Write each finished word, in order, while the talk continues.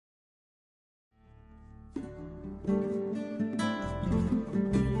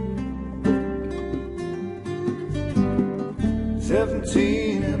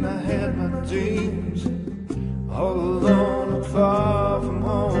17 and I had my dreams, all alone and far from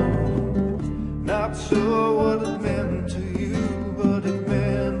home. Not sure what it meant to you, but it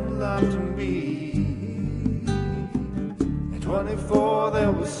meant a lot to me. At 24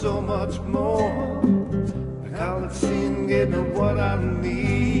 there was so much more. The college scene gave me what I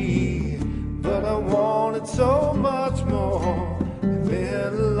need, but I wanted so much more. It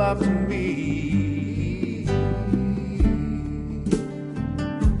meant a lot to me.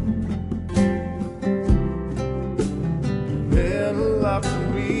 Up to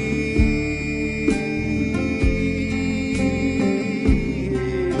me.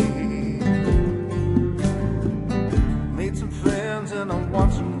 Made some friends and I'm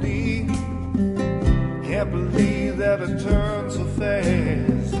watching me. Can't believe that it turned so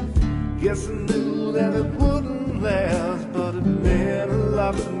fast. Guess I knew that it wouldn't last, but it meant a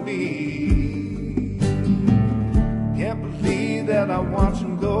lot to me. Can't believe that I watch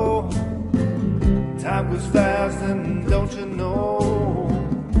him go. Time goes fast and don't you know?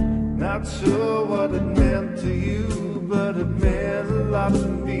 Not sure what it meant to you, but it meant a lot to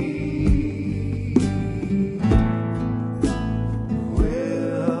me.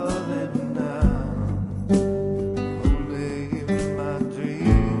 Where are they now? Only in my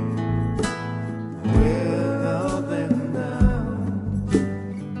dream. Where are they now?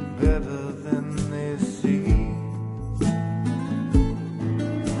 Better than they seem.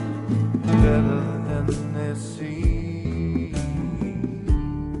 Better than they seem.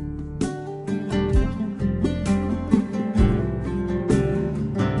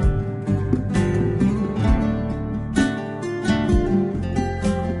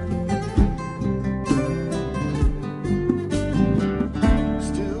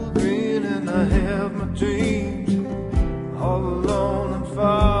 Still green and I have my dreams, all alone and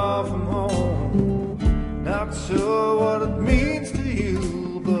far from home. Not sure what it means to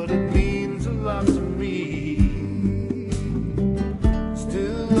you, but it means a lot to me.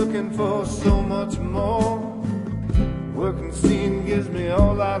 Still looking for so much more. Working scene gives me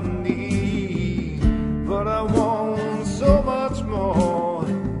all I need, but I want so much more.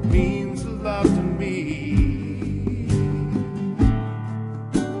 It means a lot to me.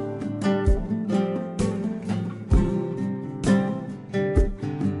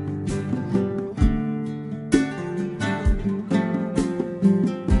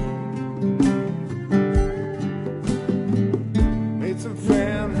 Some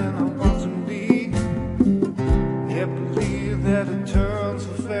friends and I want some lead. Can't believe that it turned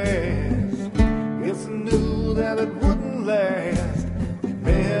so fast. Guess I knew that it wouldn't last. It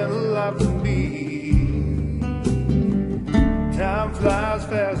meant a lot to me. Time flies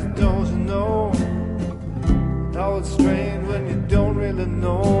fast, don't you know? Now it's strange when you don't really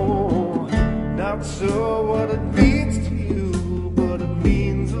know. Not sure what it means to you, but it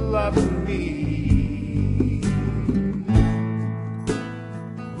means a lot to me.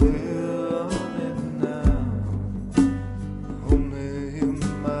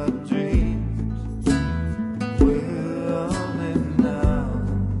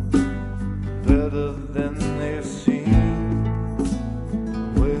 Better than they seem.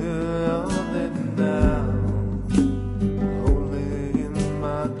 Where are they now? Only in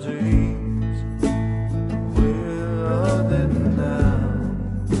my dreams. Where are they now?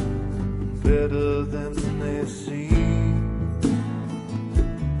 Better than they seem.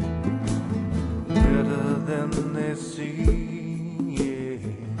 Better than they seem, yeah.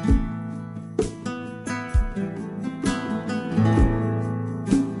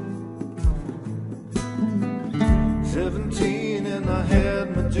 17 and I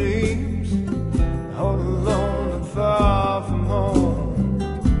had my dreams, all alone and far from home.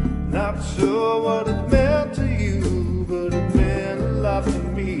 Not sure what it meant to you, but it meant a lot to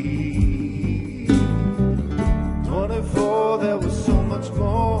me. 24, there was so much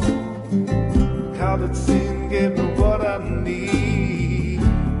more. College scene gave me what I need.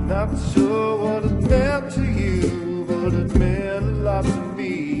 Not sure what it meant to you, but it meant a lot to me.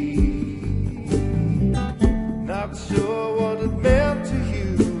 Not sure what it meant to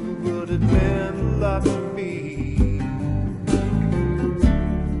you, but it meant a lot to me.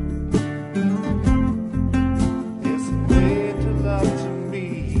 Yes, it meant a lot to me.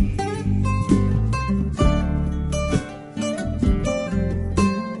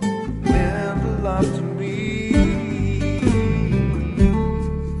 Meant a lot to me.